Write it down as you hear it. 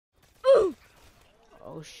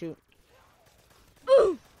Oh shoot.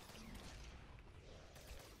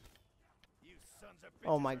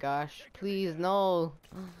 Oh my gosh. Please, no.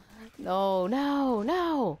 No, no,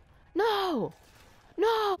 no. No.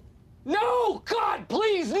 No. No! God,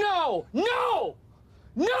 please, no! No!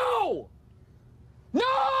 No! No!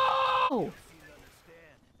 Oh.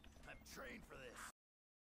 I'm trained for this.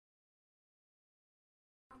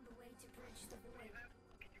 On the way to bridge the void,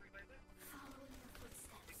 following your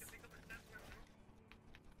footsteps.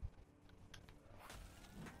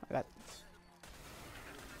 I got.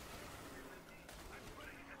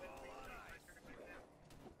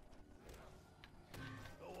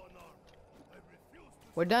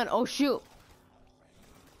 We're done. Oh shoot.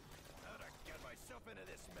 How'd I get myself into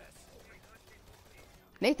this mess?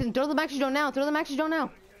 Nathan, throw the maxi drone now. Throw the maxi drone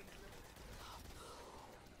now.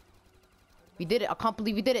 We did it. I can't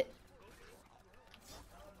believe we did it.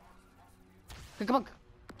 Okay, come on.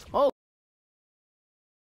 Oh.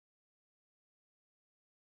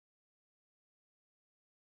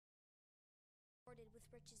 With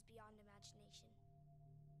riches beyond imagination.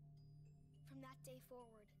 From that day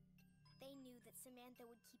forward, they knew that Samantha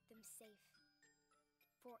would keep them safe.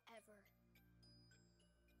 Forever.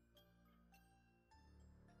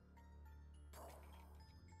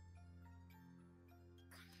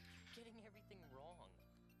 You're getting everything wrong.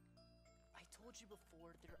 I told you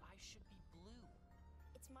before, their eyes should be blue.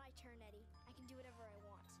 It's my turn, Eddie. I can do whatever I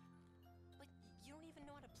want. But you don't even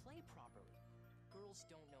know how to play properly. Girls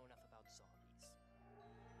don't know enough about zombies.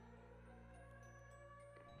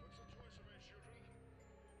 What's the choice of it, children?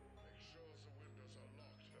 Make sure the windows are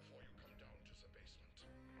locked before you come down to the basement.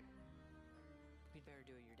 We'd better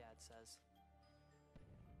do what your dad says.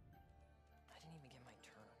 I didn't even get my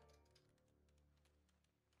turn.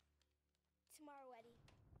 Tomorrow, Eddie.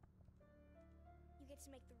 You get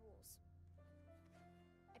to make the rules.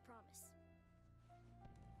 I promise.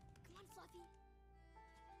 Come on, Fluffy.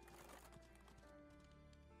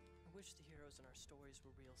 I wish the heroes in our stories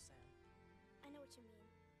were real, Sam. I know what you mean.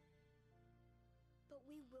 But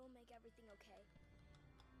we will make everything okay.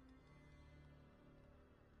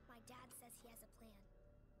 My dad says he has a plan.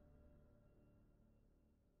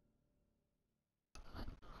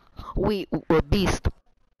 We're beast.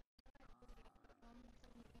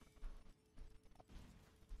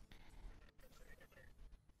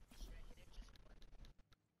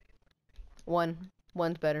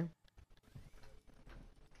 One's better.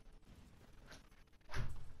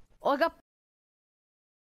 Oh, I got.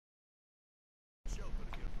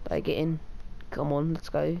 I get in. Come on, let's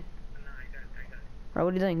go. Right,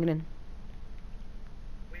 what are you doing? Get in.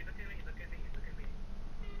 Wait, look at me, look at me, look at me.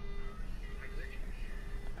 My glitch.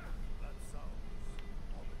 That sounds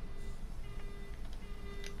ominous.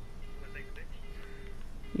 Was I glitch?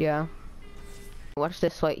 Yeah. Watch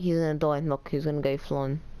this. Wait, he's gonna die. Look, he's gonna go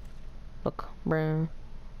flying. Look, bruh.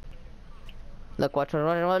 Look, watch. Look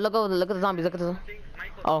at the zombies. Look at the.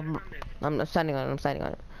 Oh, I'm standing on it. I'm standing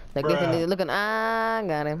on it. Like, listen, look at. Ah,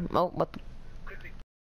 got him. Oh, what? The